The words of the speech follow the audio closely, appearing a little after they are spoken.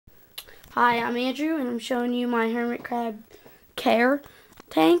Hi, I'm Andrew, and I'm showing you my hermit crab care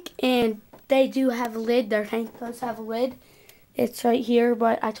tank, and they do have a lid. Their tank does have a lid. It's right here,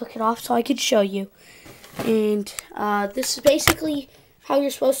 but I took it off so I could show you. And this is basically how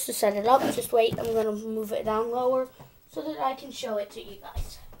you're supposed to set it up. Just wait, I'm going to move it down lower so that I can show it to you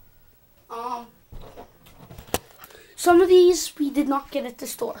guys. Some of these we did not get at the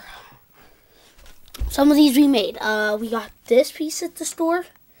store. Some of these we made. We got this piece at the store,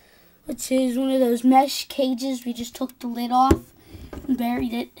 which is one of those mesh cages. We just took the lid off and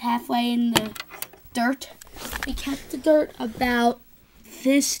buried it halfway in the dirt. We kept the dirt about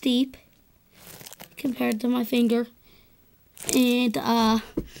this deep compared to my finger. And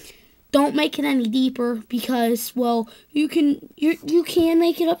don't make it any deeper because, well, you can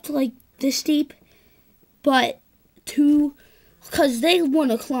make it up to like this deep, but because they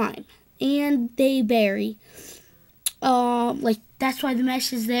want to climb and they bury. Like, that's why the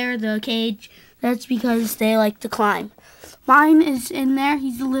mesh is there, the cage. That's because they like to climb. Mine is in there.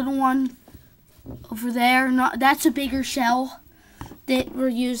 He's the little one over there. That's a bigger shell that we're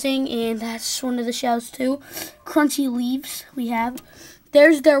using, and that's one of the shells too. Crunchy leaves we have.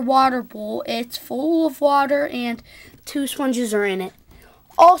 There's their water bowl. It's full of water, and 2 sponges are in it.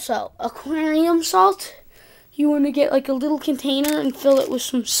 Also, aquarium salt. You want to get like a little container and fill it with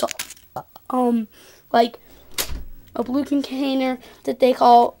some salt. Like a blue container that they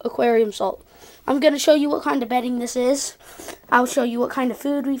call aquarium salt. I'm going to show you what kind of bedding this is. I'll show you what kind of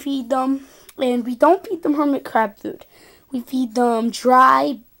food we feed them. And we don't feed them hermit crab food. We feed them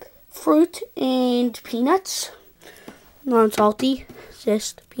dry fruit and peanuts. Non-salty,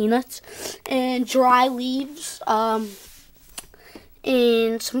 just peanuts. And dry leaves. And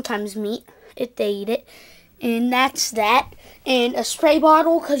sometimes meat if they eat it. And that's that. And a spray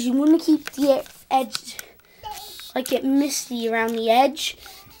bottle because you want to keep the edge, like, get misty around the edge.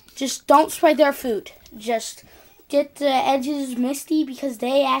 Just don't spray their food. Just get the edges misty because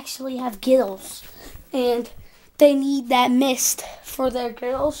they actually have gills. And they need that mist for their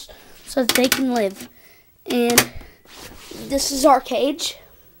gills so that they can live. And this is our cage.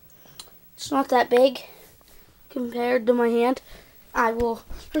 It's not that big compared to my hand.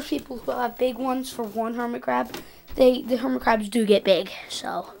 There's people who have big ones for one hermit crab. The hermit crabs do get big,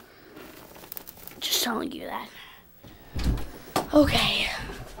 so just telling you that. Okay.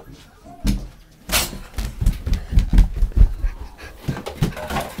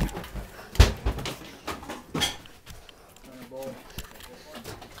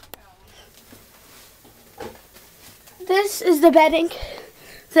 This is the bedding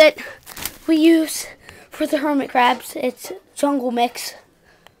that we use for the hermit crabs. It's jungle mix.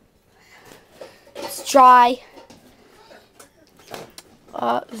 It's dry.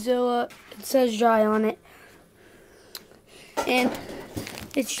 Zilla, it says dry on it. And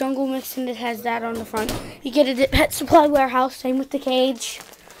it's jungle mix, and it has that on the front. You get it at Pet Supply Warehouse, same with the cage.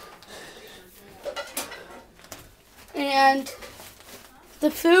 And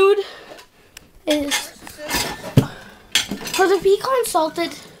the food is for the pecan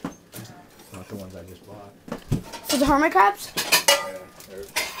salted. Not the ones I just bought. For the hermit crabs? Yeah, they're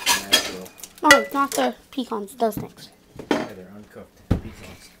natural. Oh, not the pecans, those things. Yeah, they're uncooked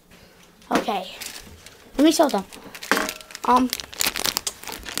pecans. Okay. Let me show them.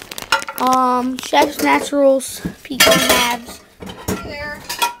 Chef's Naturals pecan halves. Hey there.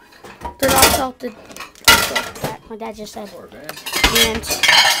 They're not salted. My dad just said. And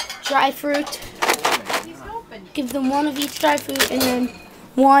dry fruit. He's open. Give them one of each dry fruit, and then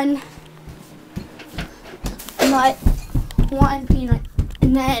one nut, one peanut,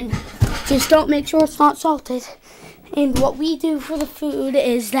 and then just don't make sure it's not salted. And what we do for the food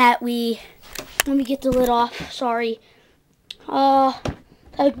is that let me get the lid off. Sorry.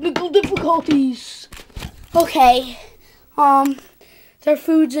 Technical difficulties. Okay. Their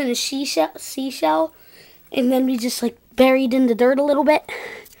food's in a seashell, and then we just like buried in the dirt a little bit.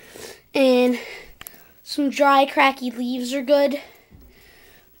 And some dry, cracky leaves are good.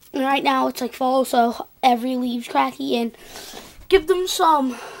 And right now it's like fall, so every leaf's cracky. And give them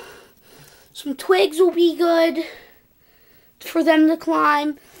some twigs will be good for them to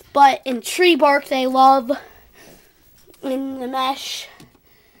climb. But in tree bark they love in the mesh.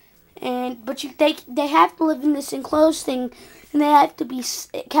 But they have to live in this enclosed thing, and they have to be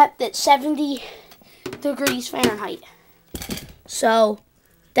kept at 70 degrees Fahrenheit. So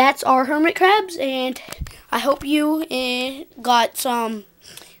that's our hermit crabs, and I hope you got some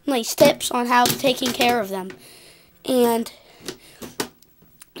nice tips on how taking care of them. And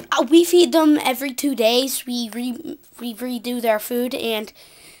we feed them every 2 days. We redo their food, and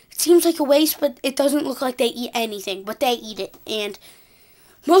it seems like a waste, but it doesn't look like they eat anything, but they eat it. And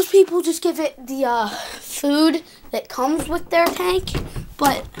Most people just give it the food that comes with their tank,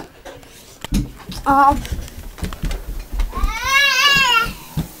 but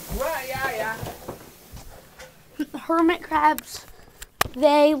hermit crabs,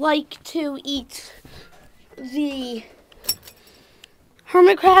 they like to eat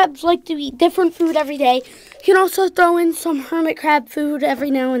different food every day. You can also throw in some hermit crab food every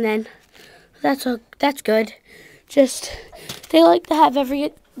now and then. That's good. Just they like to have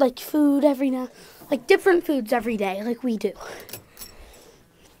food every now, like different foods every day, like we do.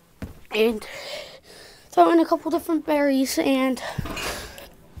 And throw in a couple different berries and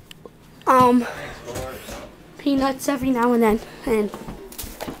peanuts every now and then, and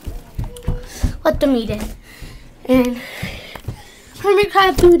let them eat it. And hermit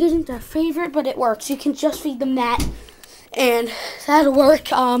crab food isn't their favorite, but it works. You can just feed them that, and that'll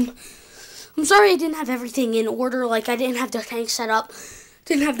work. I'm sorry I didn't have everything in order. Like, I didn't have their tank set up,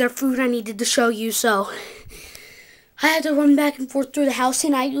 didn't have their food I needed to show you, so I had to run back and forth through the house,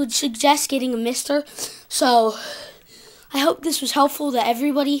 and I would suggest getting a mister. So I hope this was helpful to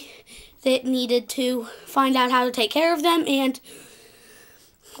everybody that needed to find out how to take care of them. And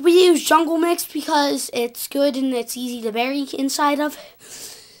we use jungle mix because it's good and it's easy to bury inside of.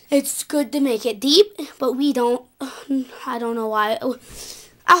 It's good to make it deep, but we don't. I don't know why.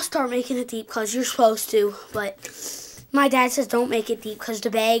 I'll start making it deep because you're supposed to, but my dad says don't make it deep because the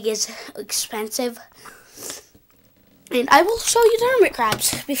bag is expensive. And I will show you the hermit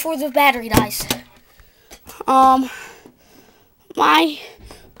crabs before the battery dies. My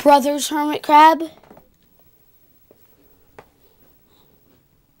brother's hermit crab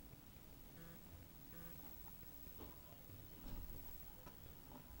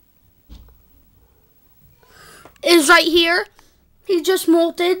is right here. He just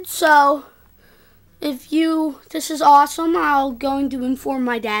molted, so this is awesome. I'm going to inform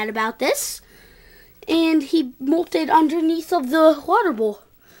my dad about this. And he molted underneath of the water bowl.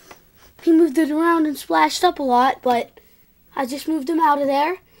 He moved it around and splashed up a lot, but I just moved him out of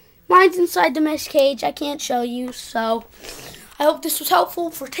there. Mine's inside the mesh cage. I can't show you, so I hope this was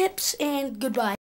helpful for tips, and goodbye.